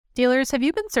Dealers, have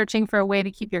you been searching for a way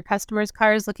to keep your customers'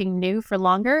 cars looking new for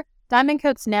longer? Diamond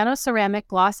Coat's nano ceramic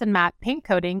gloss and matte paint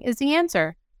coating is the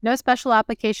answer. No special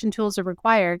application tools are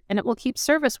required, and it will keep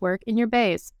service work in your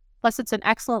bays. Plus, it's an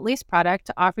excellent lease product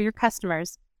to offer your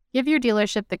customers. Give your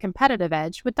dealership the competitive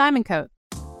edge with Diamond Coat.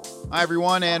 Hi,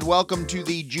 everyone, and welcome to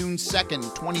the June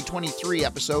 2nd, 2023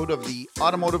 episode of the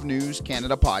Automotive News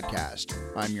Canada podcast.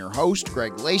 I'm your host,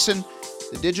 Greg Layson,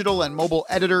 the digital and mobile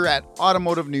editor at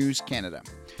Automotive News Canada.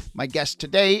 My guest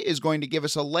today is going to give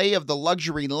us a lay of the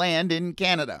luxury land in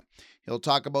Canada. He'll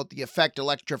talk about the effect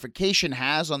electrification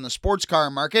has on the sports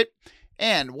car market.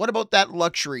 And what about that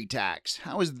luxury tax?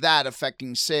 How is that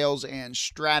affecting sales and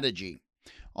strategy?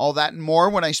 All that and more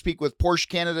when I speak with Porsche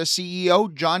Canada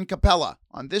CEO John Capella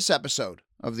on this episode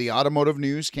of the Automotive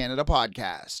News Canada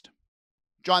podcast.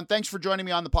 John, thanks for joining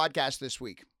me on the podcast this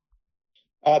week.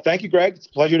 Thank you, Greg. It's a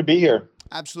pleasure to be here.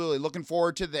 Absolutely. Looking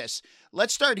forward to this.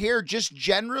 Let's start here. Just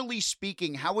generally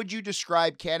speaking, how would you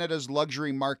describe Canada's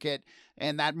luxury market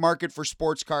and that market for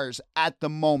sports cars at the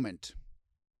moment?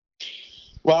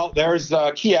 Well, there's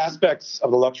key aspects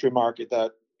of the luxury market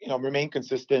that remain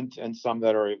consistent and some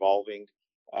that are evolving.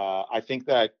 I think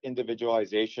that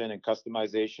individualization and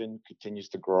customization continues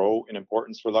to grow in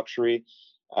importance for luxury.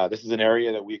 This is an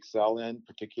area that we excel in,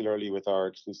 particularly with our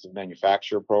exclusive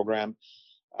manufacturer program.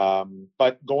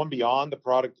 But going beyond the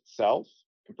product itself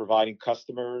and providing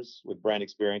customers with brand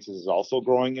experiences is also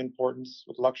growing in importance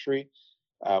with luxury.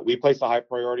 We place a high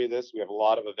priority of this. We have a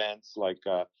lot of events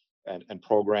and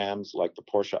programs like the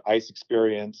Porsche ICE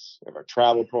experience, we have our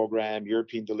travel program,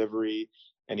 European delivery,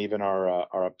 and even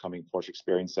our upcoming Porsche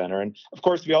Experience Center. And of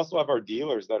course, we also have our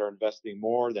dealers that are investing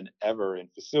more than ever in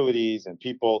facilities and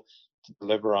people to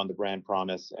deliver on the brand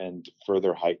promise and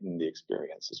further heighten the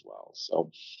experience as well.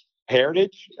 So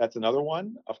heritage, that's another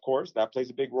one, of course, that plays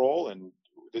a big role. And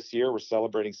this year we're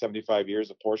celebrating 75 years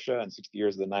of Porsche and 60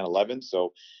 years of the 911.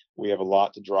 So we have a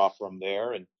lot to draw from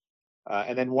there. And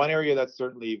then one area that's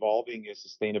certainly evolving is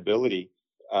sustainability.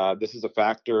 This is a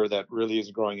factor that really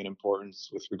is growing in importance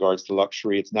with regards to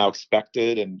luxury. It's now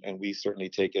expected, and we certainly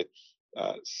take it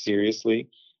seriously.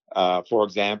 For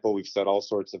example, we've set all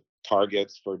sorts of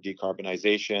targets for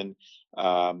decarbonization.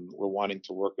 We're wanting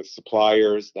to work with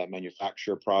suppliers that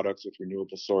manufacture products with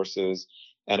renewable sources.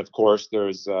 And of course,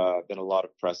 there's been a lot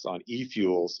of press on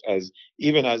e-fuels.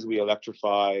 Even as we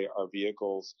electrify our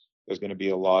vehicles, there's going to be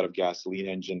a lot of gasoline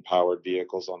engine powered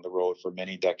vehicles on the road for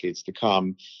many decades to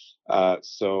come.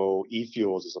 So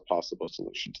e-fuels is a possible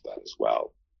solution to that as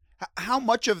well. How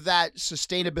much of that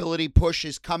sustainability push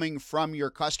is coming from your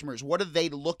customers? What are they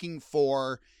looking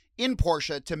for in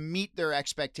Porsche to meet their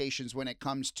expectations when it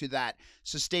comes to that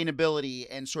sustainability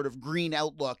and sort of green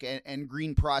outlook and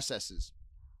green processes?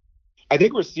 I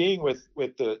think we're seeing with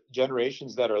the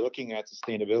generations that are looking at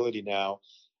sustainability now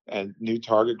and new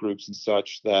target groups and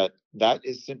such that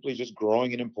is simply just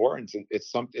growing in importance.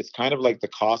 It's kind of like the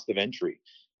cost of entry.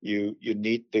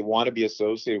 They want to be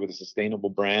associated with a sustainable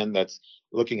brand that's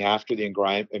looking after the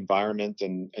environment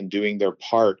and doing their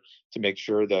part to make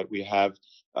sure that we have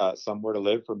somewhere to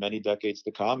live for many decades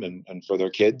to come and for their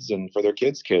kids and for their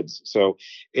kids' kids. So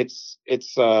it's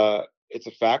a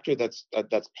factor that's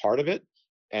part of it,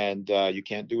 and you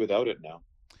can't do without it now.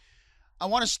 I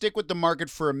want to stick with the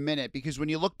market for a minute because when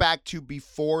you look back to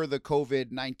before the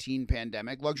COVID-19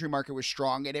 pandemic, luxury market was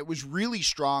strong, and it was really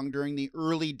strong during the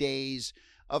early days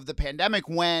of the pandemic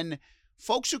when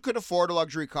folks who could afford a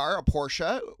luxury car, a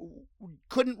Porsche,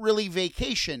 couldn't really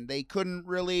vacation. They couldn't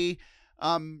really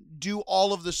do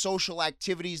all of the social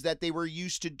activities that they were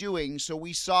used to doing. So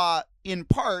we saw, in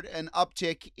part, an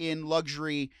uptick in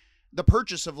luxury, the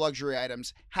purchase of luxury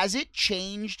items. Has it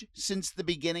changed since the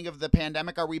beginning of the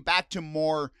pandemic? Are we back to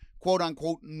more quote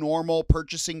unquote normal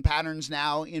purchasing patterns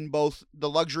now in both the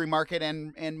luxury market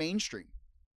and mainstream?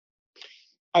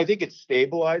 I think it's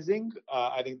stabilizing.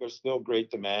 I think there's still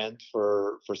great demand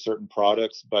for certain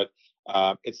products, but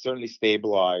it's certainly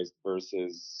stabilized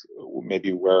versus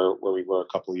maybe where we were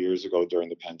a couple of years ago during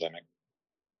the pandemic.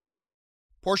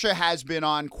 Porsche has been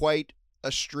on quite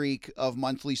a streak of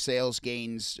monthly sales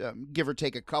gains, give or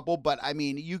take a couple. But I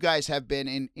mean, you guys have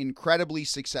been incredibly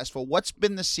successful. What's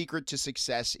been the secret to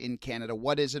success in Canada?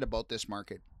 What is it about this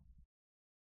market?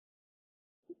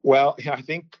 Well, yeah, I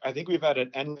think we've had an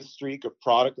endless streak of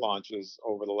product launches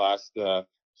over the last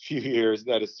few years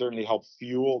that has certainly helped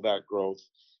fuel that growth.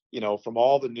 From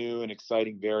all the new and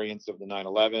exciting variants of the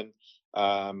 911.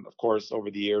 Of course,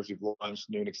 over the years, we've launched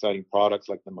new and exciting products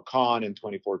like the Macan in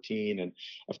 2014. And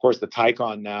of course, the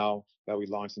Taycan now that we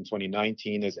launched in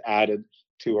 2019 has added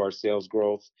to our sales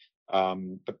growth.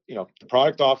 But the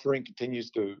product offering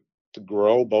continues to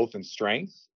grow both in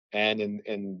strength and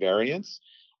in variants.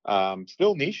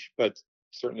 Still niche, but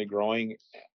certainly growing.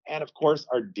 And of course,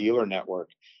 our dealer network.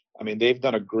 I mean, they've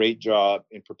done a great job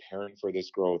in preparing for this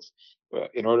growth.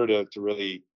 In order to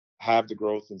really have the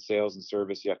growth in sales and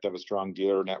service, you have to have a strong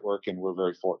dealer network, and we're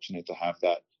very fortunate to have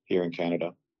that here in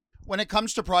Canada. When it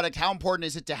comes to product, how important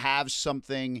is it to have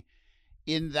something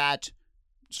in that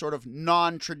sort of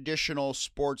non-traditional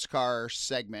sports car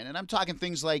segment? And I'm talking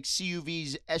things like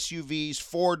CUVs, SUVs,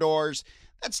 four doors.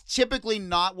 That's typically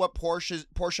not what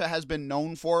Porsche has been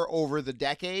known for over the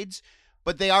decades,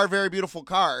 but they are very beautiful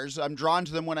cars. I'm drawn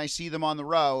to them when I see them on the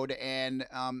road, and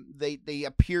they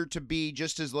appear to be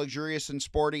just as luxurious and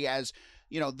sporty as,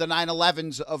 the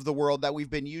 911s of the world that we've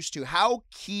been used to. How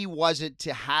key was it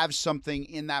to have something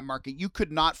in that market? You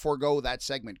could not forego that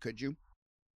segment, could you?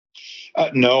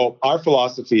 No, our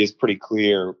philosophy is pretty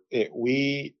clear.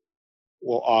 We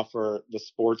will offer the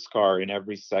sports car in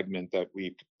every segment that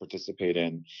we participate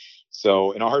in.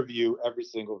 So in our view, every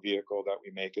single vehicle that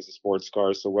we make is a sports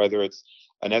car. So whether it's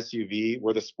an SUV,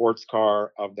 we're the sports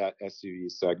car of that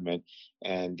SUV segment.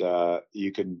 And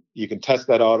you can test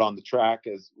that out on the track,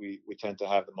 as we tend to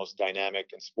have the most dynamic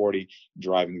and sporty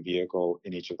driving vehicle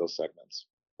in each of those segments,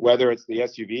 whether it's the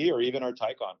SUV or even our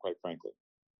Taycan, quite frankly.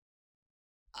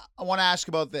 I want to ask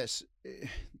about this.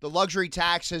 The luxury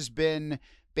tax has been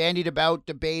bandied about,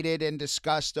 debated, and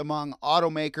discussed among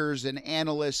automakers and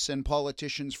analysts and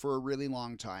politicians for a really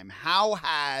long time. How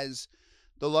has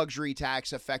the luxury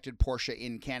tax affected Porsche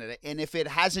in Canada? And if it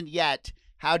hasn't yet,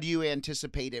 how do you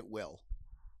anticipate it will?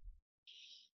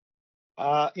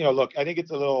 Look, I think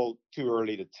it's a little too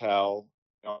early to tell.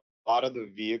 A lot of the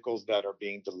vehicles that are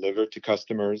being delivered to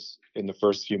customers in the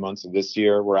first few months of this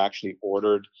year were actually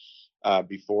ordered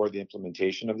before the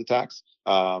implementation of the tax.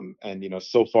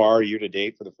 So far, year to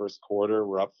date for the first quarter,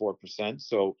 we're up 4%.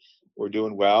 So we're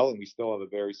doing well, and we still have a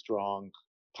very strong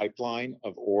pipeline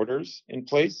of orders in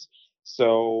place.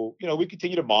 So, we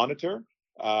continue to monitor.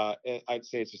 I'd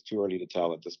say it's just too early to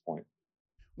tell at this point.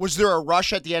 Was there a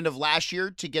rush at the end of last year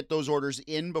to get those orders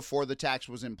in before the tax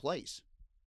was in place?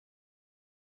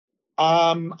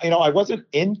 I wasn't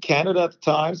in Canada at the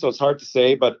time, so it's hard to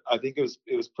say, but I think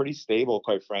it was pretty stable,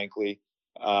 quite frankly,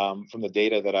 from the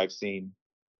data that I've seen.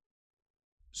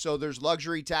 So there's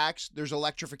luxury tax, there's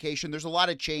electrification, there's a lot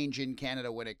of change in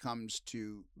Canada when it comes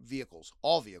to vehicles,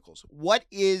 all vehicles. What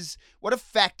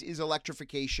effect is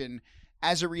electrification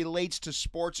as it relates to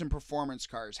sports and performance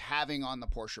cars having on the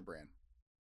Porsche brand?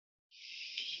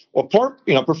 Well,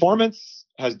 performance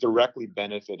has directly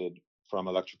benefited from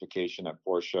electrification at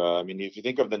Porsche. I mean, if you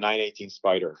think of the 918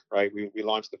 Spyder, right? We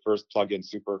launched the first plug-in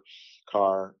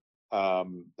supercar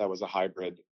that was a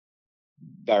hybrid.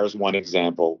 There's one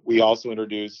example. We also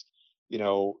introduced,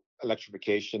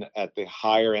 electrification at the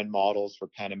higher end models for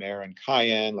Panamera and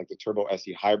Cayenne, like the Turbo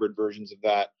SE hybrid versions of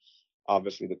that.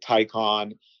 Obviously, the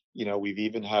Taycan. We've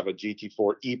even have a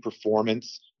GT4 E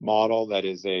Performance model that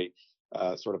is a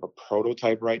sort of a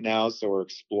prototype right now. So we're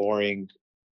exploring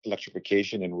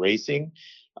electrification and racing.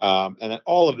 And then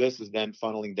all of this is then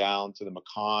funneling down to the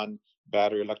Macan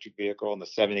battery electric vehicle and the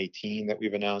 718 that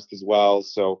we've announced as well.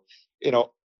 So, the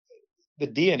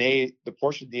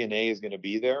Porsche DNA is going to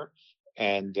be there.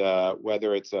 And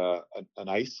whether it's an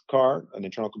ICE car, an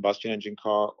internal combustion engine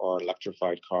car, or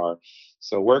electrified car.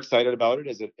 So we're excited about it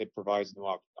as it provides new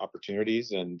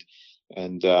opportunities. And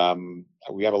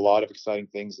we have a lot of exciting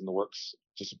things in the works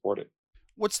to support it.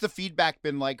 What's the feedback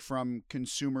been like from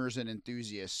consumers and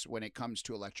enthusiasts when it comes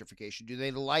to electrification? Do they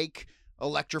like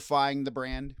electrifying the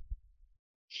brand?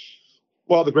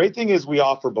 Well, the great thing is we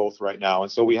offer both right now.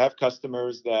 And so we have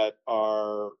customers that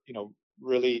are,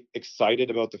 really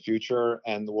excited about the future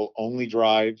and will only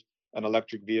drive an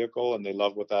electric vehicle, and they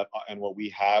love what we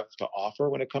have to offer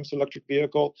when it comes to electric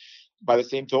vehicle. By the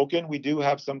same token, we do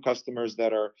have some customers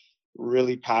that are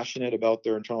really passionate about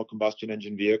their internal combustion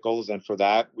engine vehicles. And for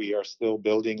that, we are still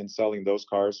building and selling those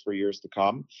cars for years to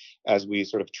come as we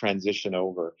sort of transition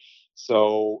over.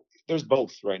 So there's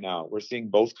both right now. We're seeing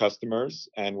both customers,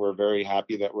 and we're very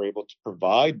happy that we're able to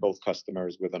provide both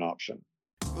customers with an option.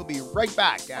 We'll be right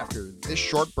back after this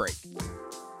short break.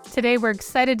 Today, we're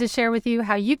excited to share with you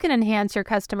how you can enhance your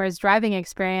customers' driving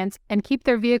experience and keep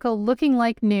their vehicle looking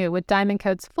like new with Diamond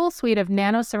Coat's full suite of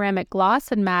nano ceramic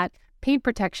gloss and matte paint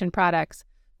protection products.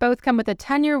 Both come with a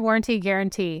 10-year warranty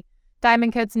guarantee.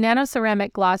 Diamond Coat's nano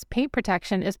ceramic gloss paint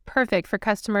protection is perfect for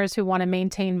customers who want to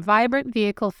maintain vibrant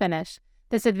vehicle finish.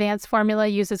 This advanced formula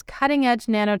uses cutting-edge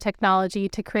nanotechnology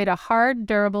to create a hard,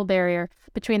 durable barrier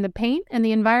between the paint and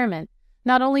the environment.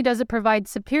 Not only does it provide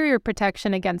superior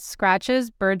protection against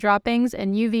scratches, bird droppings,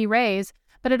 and UV rays,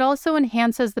 but it also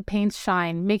enhances the paint's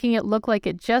shine, making it look like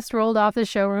it just rolled off the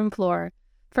showroom floor.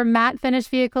 For matte finish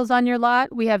vehicles on your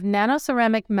lot, we have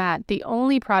nanoceramic matte, the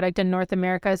only product in North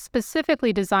America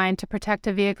specifically designed to protect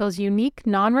a vehicle's unique,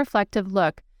 non-reflective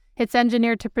look. It's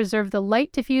engineered to preserve the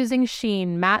light diffusing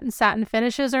sheen matte and satin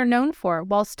finishes are known for,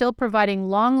 while still providing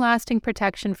long-lasting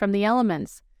protection from the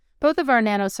elements. Both of our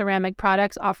nanoceramic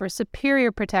products offer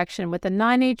superior protection with a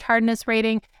 9H hardness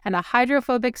rating and a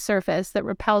hydrophobic surface that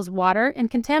repels water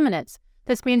and contaminants.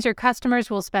 This means your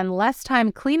customers will spend less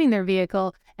time cleaning their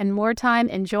vehicle and more time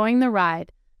enjoying the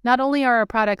ride. Not only are our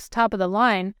products top of the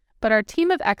line, but our team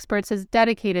of experts is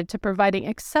dedicated to providing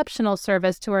exceptional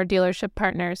service to our dealership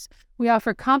partners. We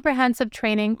offer comprehensive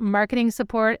training, marketing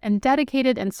support, and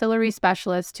dedicated ancillary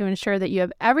specialists to ensure that you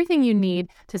have everything you need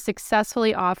to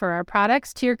successfully offer our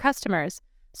products to your customers.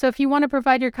 So if you want to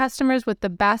provide your customers with the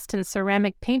best in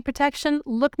ceramic paint protection,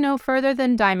 look no further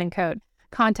than Diamond Coat.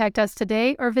 Contact us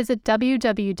today or visit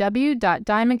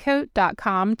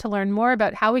www.diamondcoat.com to learn more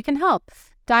about how we can help.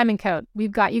 Diamond Coat,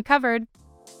 we've got you covered.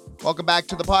 Welcome back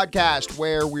to the podcast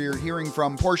where we're hearing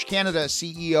from Porsche Canada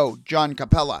CEO John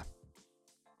Capella.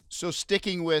 So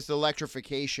sticking with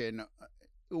electrification,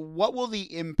 what will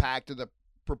the impact of the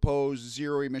proposed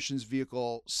zero emissions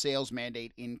vehicle sales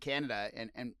mandate in Canada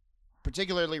and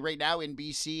particularly right now in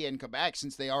BC and Quebec,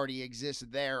 since they already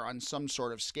exist there on some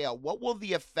sort of scale, what will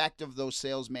the effect of those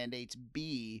sales mandates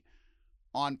be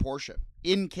on Porsche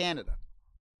in Canada?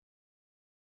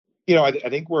 I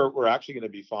think we're actually going to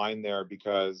be fine there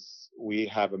because we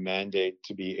have a mandate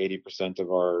to be 80% of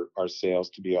our sales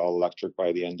to be all electric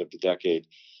by the end of the decade.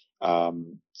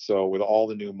 So with all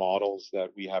the new models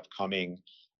that we have coming,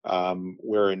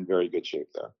 we're in very good shape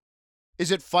there. Is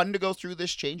it fun to go through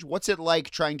this change? What's it like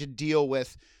trying to deal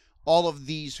with all of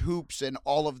these hoops and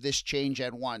all of this change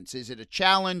at once? Is it a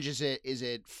challenge? Is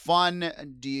it fun?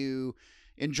 Do you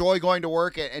enjoy going to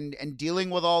work and dealing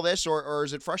with all this, or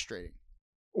is it frustrating?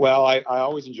 Well, I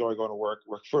always enjoy going to work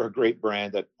for a great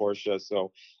brand at Porsche.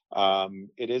 So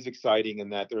it is exciting in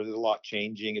that there's a lot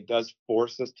changing. It does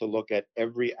force us to look at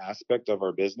every aspect of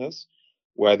our business,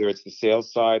 whether it's the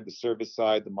sales side, the service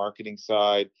side, the marketing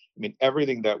side. I mean,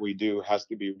 everything that we do has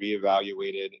to be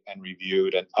reevaluated and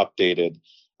reviewed and updated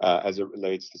as it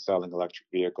relates to selling electric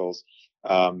vehicles.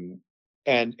 And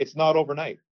it's not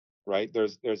overnight, right?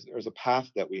 There's a path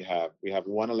that we have. We have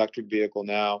one electric vehicle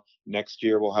now. Next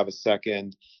year we'll have a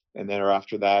second, and then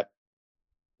after that,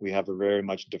 we have a very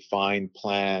much defined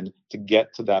plan to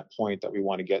get to that point that we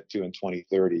want to get to in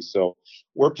 2030. So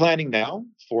we're planning now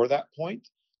for that point.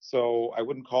 So I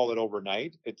wouldn't call it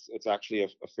overnight. It's actually a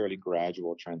fairly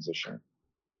gradual transition.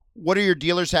 What do your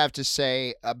dealers have to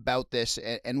say about this,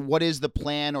 and what is the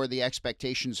plan or the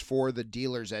expectations for the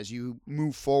dealers as you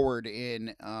move forward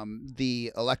in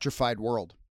the electrified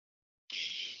world?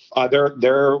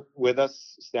 They're with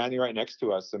us, standing right next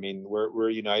to us. I mean, we're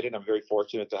united. I'm very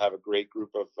fortunate to have a great group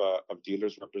of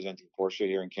dealers representing Porsche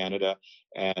here in Canada,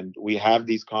 and we have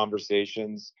these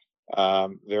conversations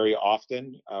very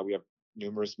often. We have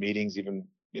numerous meetings, even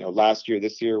last year,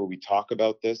 this year, where we talk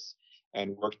about this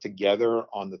and work together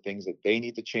on the things that they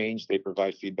need to change. They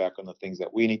provide feedback on the things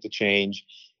that we need to change.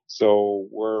 So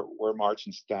we're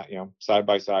marching side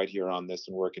by side here on this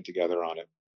and working together on it.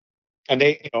 And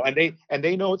they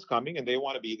know it's coming, and they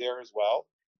want to be there as well,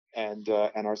 and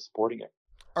are supporting it.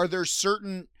 Are there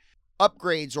certain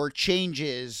upgrades or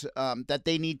changes that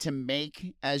they need to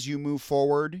make as you move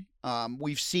forward?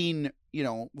 We've seen,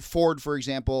 Ford, for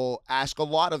example, ask a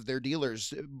lot of their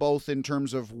dealers, both in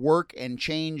terms of work and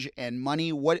change and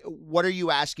money. What are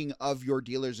you asking of your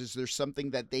dealers? Is there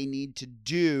something that they need to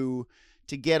do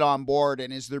to get on board?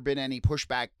 And has there been any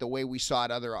pushback the way we saw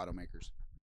at other automakers?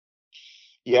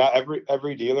 Yeah,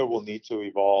 every dealer will need to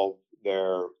evolve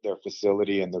their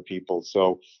facility and their people.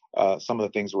 So some of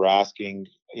the things we're asking,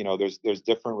 there's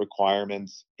different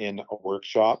requirements in a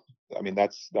workshop. I mean,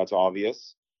 that's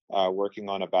obvious. Working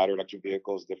on a battery electric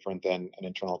vehicle is different than an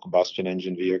internal combustion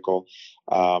engine vehicle.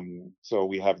 So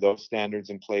we have those standards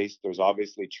in place. There's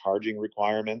obviously charging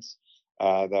requirements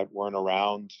that weren't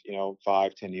around,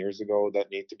 5-10 years ago that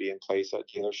need to be in place at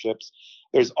dealerships.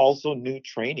 There's also new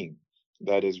training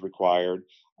that is required.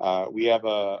 We have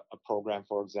a program,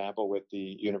 for example, with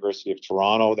the University of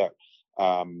Toronto that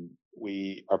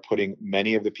we are putting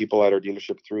many of the people at our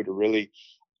dealership through to really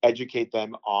educate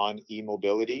them on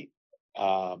e-mobility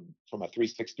from a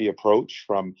 360 approach,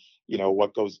 from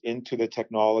what goes into the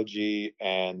technology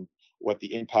and what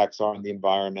the impacts are on the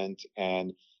environment,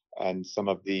 and some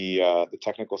of the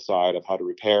technical side of how to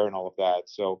repair and all of that.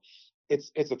 So it's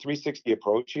a 360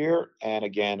 approach here. And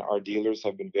again, our dealers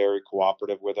have been very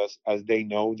cooperative with us, as they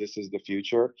know this is the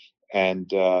future. and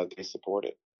they support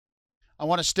it. I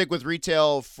want to stick with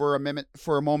retail for a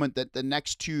moment. That the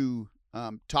next two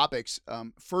topics.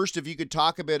 First, if you could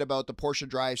talk a bit about the Porsche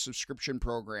Drive subscription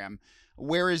program.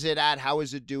 Where is it at? How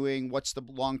is it doing? What's the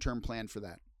long-term plan for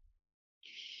that?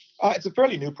 It's a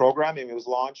fairly new program. It was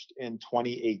launched in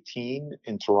 2018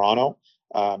 in Toronto.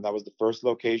 That was the first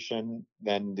location.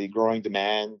 Then the growing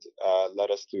demand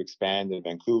led us to expand in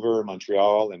Vancouver,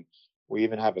 Montreal, and we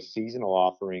even have a seasonal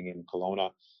offering in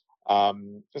Kelowna.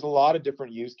 There's a lot of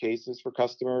different use cases for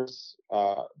customers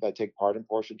that take part in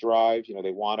Porsche Drive.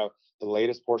 They want the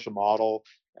latest Porsche model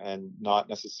and not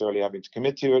necessarily having to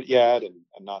commit to it yet, and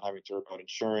not having to worry about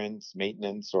insurance,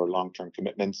 maintenance, or long-term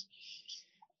commitments.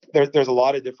 There's a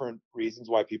lot of different reasons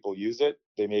why people use it.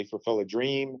 They may fulfill a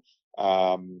dream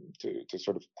to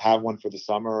sort of have one for the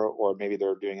summer, or maybe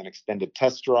they're doing an extended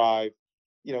test drive.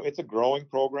 It's a growing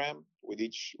program. With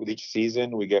each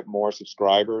season, we get more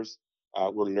subscribers.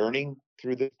 We're learning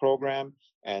through this program,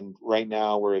 and right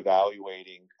now we're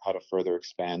evaluating how to further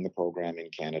expand the program in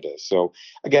Canada. So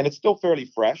again, it's still fairly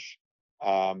fresh,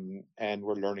 and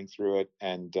we're learning through it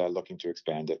and looking to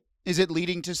expand it. Is it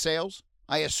leading to sales?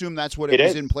 I assume that's what it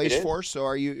was in place for. So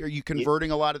are you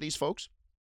converting a lot of these folks?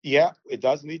 Yeah, it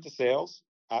does lead to sales.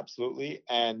 Absolutely.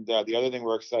 And the other thing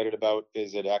we're excited about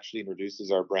is it actually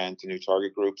introduces our brand to new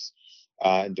target groups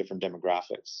and different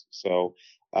demographics. So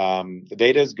the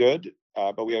data is good,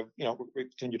 but we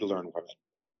continue to learn from it.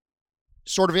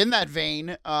 Sort of in that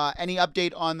vein, any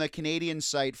update on the Canadian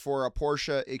site for a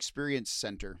Porsche Experience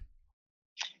Center?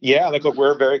 Yeah, look,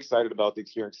 we're very excited about the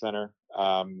Experience Center.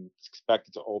 It's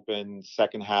expected to open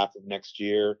second half of next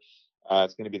year.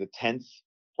 It's going to be the 10th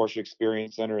Porsche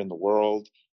Experience Center in the world,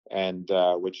 and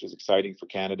which is exciting for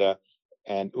Canada.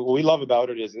 And what we love about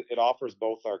it is it offers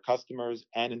both our customers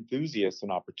and enthusiasts an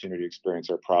opportunity to experience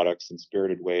our products in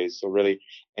spirited ways. So really,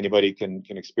 anybody can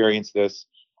experience this.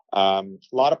 A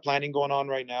lot of planning going on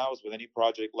right now, as with any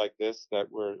project like this,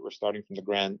 that we're starting from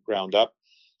the ground up.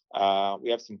 We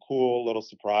have some cool little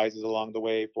surprises along the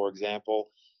way. For example,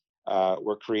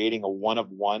 we're creating a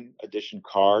one-of-one edition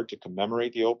car to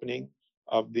commemorate the opening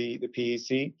of the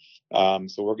PEC.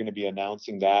 So we're going to be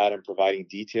announcing that and providing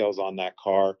details on that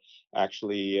car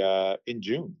actually in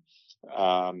June.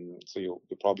 So you'll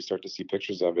probably start to see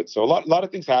pictures of it. So a lot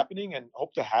of things happening, and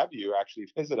hope to have you actually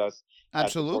visit us.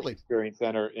 Absolutely. At the Porsche Experience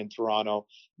Center in Toronto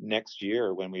next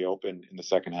year when we open in the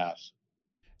second half.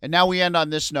 And now we end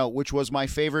on this note, which was my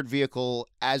favorite vehicle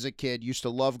as a kid. Used to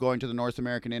love going to the North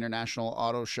American International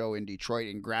Auto Show in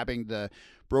Detroit and grabbing the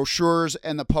brochures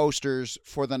and the posters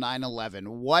for the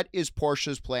 911. What is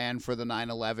Porsche's plan for the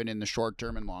 911 in the short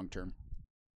term and long term?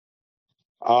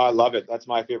 I love it. That's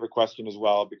my favorite question as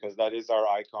well, because that is our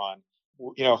icon.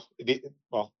 In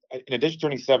addition to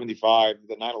turning 75,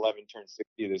 the 911 turned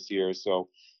 60 this year. So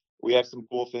we have some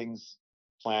cool things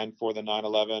planned for the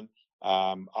 911.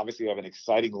 Obviously, we have an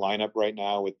exciting lineup right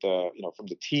now with from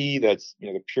the T, that's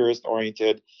the purist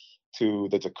oriented, to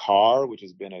the Dakar, which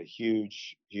has been a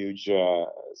huge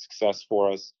success for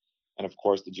us, and of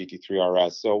course the GT3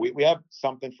 RS. So we have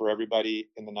something for everybody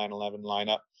in the 911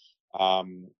 lineup.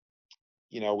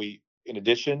 We, in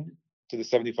addition to the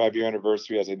 75-year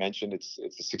anniversary, as I mentioned, it's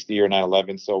the 60-year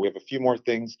 911. So we have a few more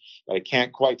things that I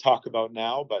can't quite talk about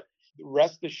now, but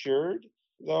rest assured,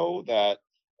 though, that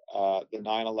the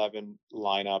 911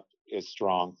 lineup is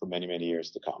strong for many, many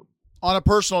years to come. On a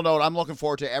personal note, I'm looking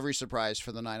forward to every surprise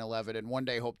for the 911 and one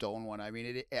day hope to own one. I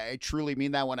mean, I truly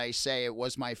mean that when I say it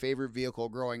was my favorite vehicle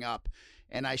growing up,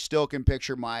 and I still can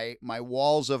picture my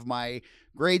walls of my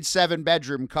grade 7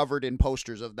 bedroom covered in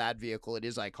posters of that vehicle. It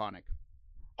is iconic.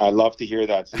 I love to hear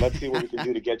that. So let's see what we can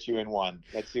do to get you in one.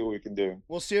 Let's see what we can do.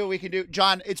 We'll see what we can do.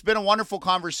 John, it's been a wonderful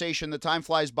conversation. The time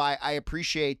flies by. I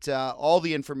appreciate all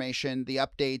the information, the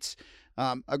updates.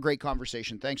 A great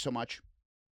conversation. Thanks so much.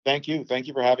 Thank you. Thank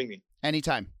you for having me.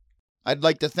 Anytime. I'd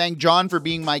like to thank John for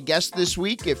being my guest this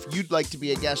week. If you'd like to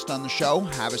be a guest on the show,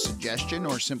 have a suggestion,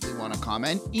 or simply want to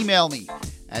comment, email me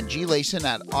at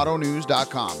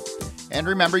glayson@autonews.com. And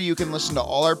remember, you can listen to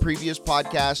all our previous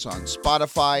podcasts on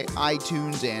Spotify,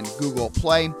 iTunes, and Google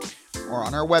Play, or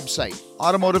on our website,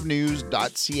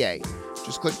 automotivenews.ca.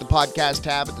 Just click the podcast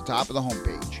tab at the top of the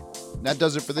homepage. That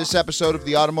does it for this episode of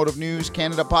the Automotive News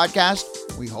Canada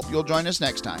podcast. We hope you'll join us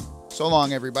next time. So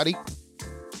long, everybody.